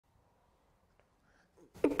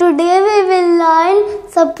Today we will learn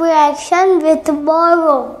subtraction with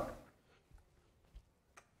borrow.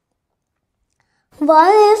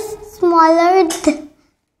 1 is smaller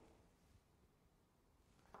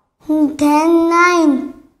than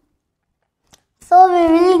 9. So we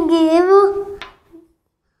will give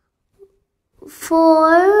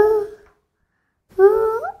 4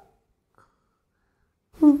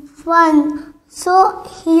 1. So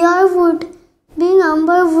here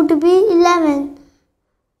number would be 11.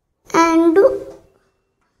 And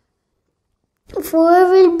 4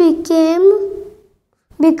 will become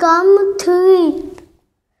 3.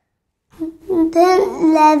 Then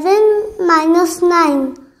 11 minus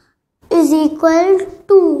 9 is equal to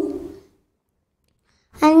 2.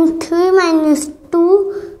 And 3 minus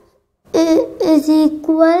 2 is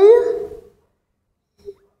equal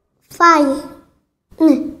 5.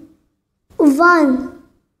 1.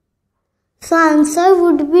 So answer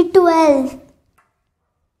would be 12.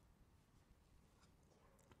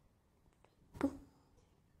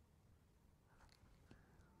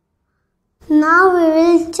 Now we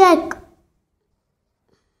will check.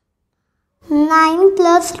 9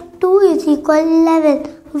 plus 2 is equal 11.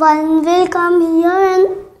 1 will come here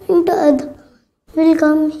and the other will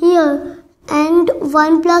come here. And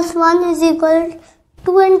 1 plus 1 is equal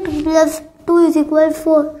 2 and 2 plus 2 is equal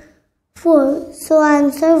 4. So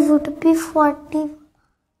answer would be 40.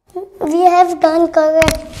 We have done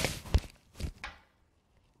correct.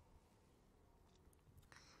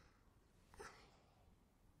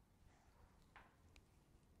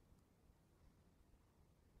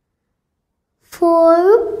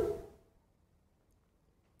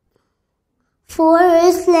 Four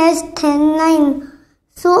is less than 9.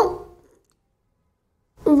 So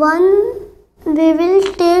we will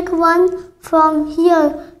take 1 from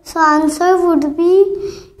here. So answer would be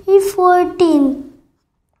 14.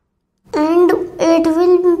 And it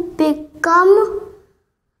will become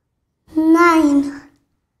 9.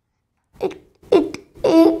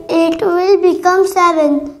 It will become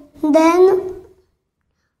 7. Then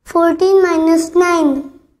 14 minus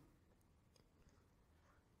 9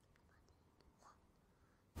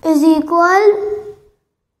 is equal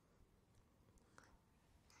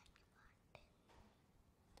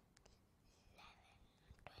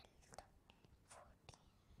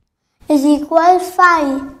is equal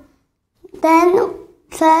 5. Then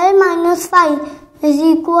 12 minus 5 is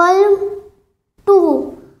equal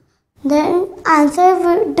 2. Then answer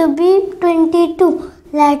would be 22.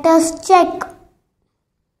 Let us check.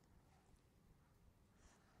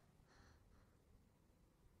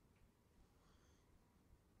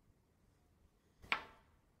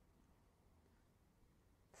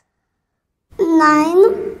 Nine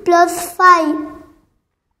plus 5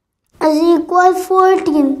 is equal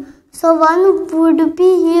 14. So 1 would be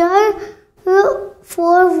here,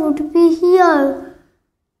 4 would be here.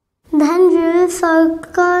 Then we will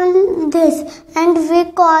circle this and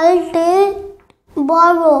we call it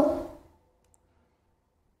borrow.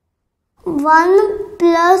 1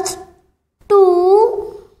 plus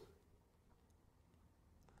 2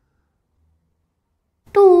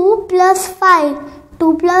 plus 5.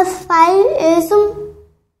 2 plus 5 is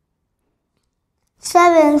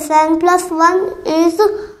 7. 7 plus 1 is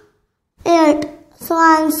 8. So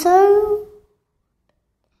answer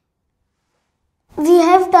we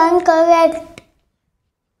have done correct.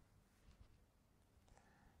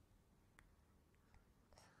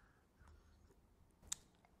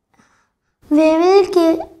 We will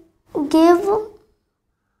give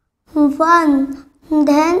 1.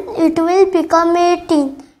 Then it will become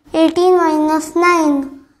 18. 18 minus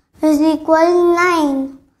 9 is equal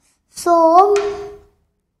 9. So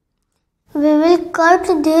we will cut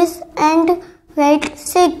this and write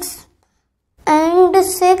 6. And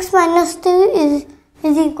 6 minus 3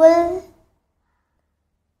 is equal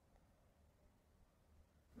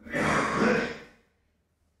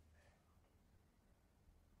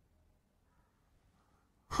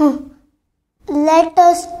 'Let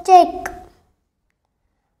us check.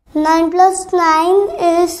 9 plus 9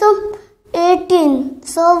 is 18.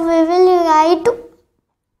 So we will write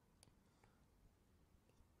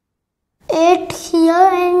 8 here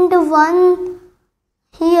and 1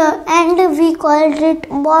 here. And we called it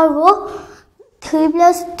borrow. 3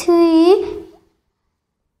 plus 3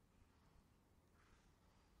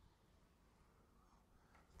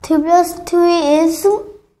 is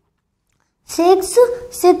 6.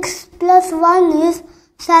 6 plus 1 is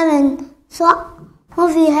 7. So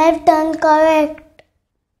we have done correct.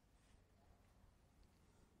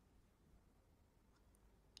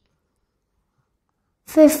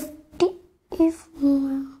 50.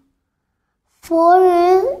 4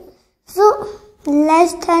 is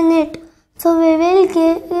less than it. So we will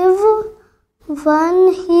give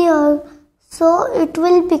 1 here. So it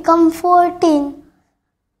will become 14.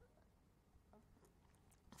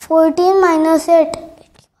 14 minus 8.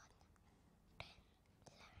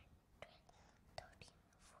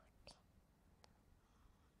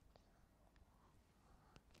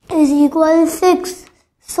 Is equal 6.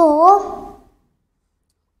 So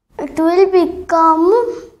it will become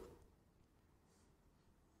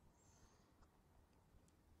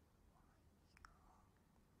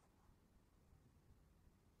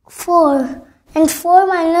 4. And 4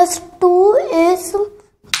 minus 2 is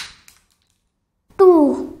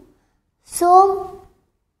 2. So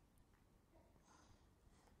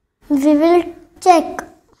we will check.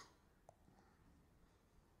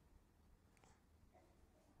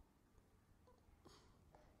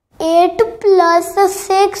 8 plus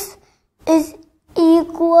 6 is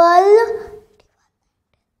equal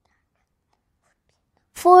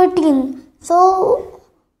 14. So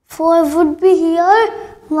 4 would be here,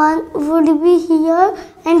 1 would be here,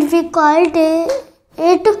 and we called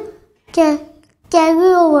it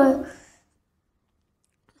carry over.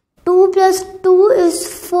 2 plus 2 is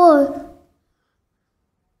 4.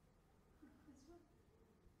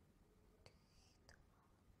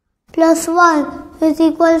 Plus 1 is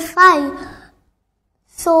equal 5.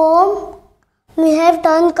 So we have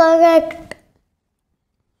done correct.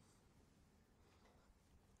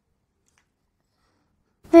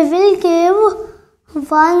 We will give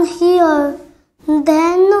 1 here.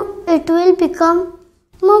 Then it will become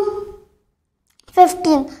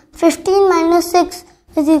 15. 15 minus 6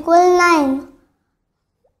 is equal 9.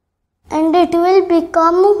 And it will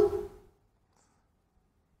become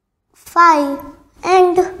 5.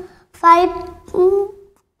 And 5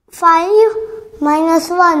 minus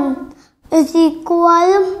 1 is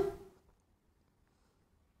equal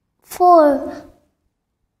 4.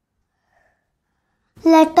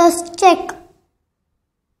 Let us check.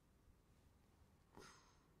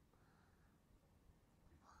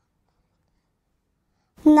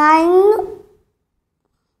 9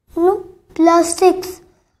 plus 6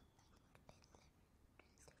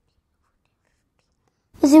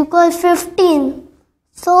 is equal 15.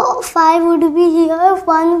 So 5 would be here,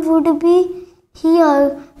 1 would be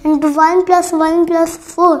here, and 1 plus 1 plus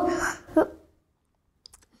 4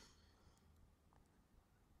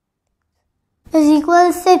 is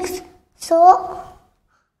equal 6. So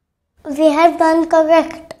we have done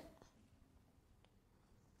correct.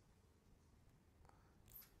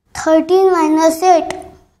 13 minus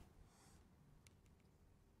 8.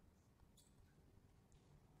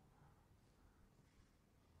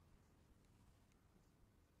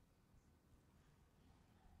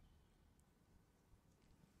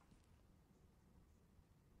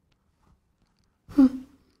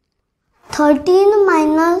 Thirteen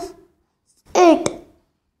minus 8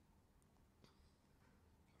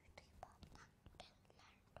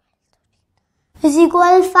 is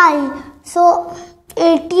equal 5. So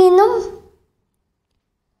 18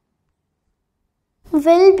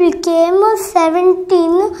 will become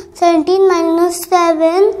 17. 17 minus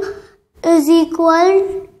 7 is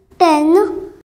equal 10.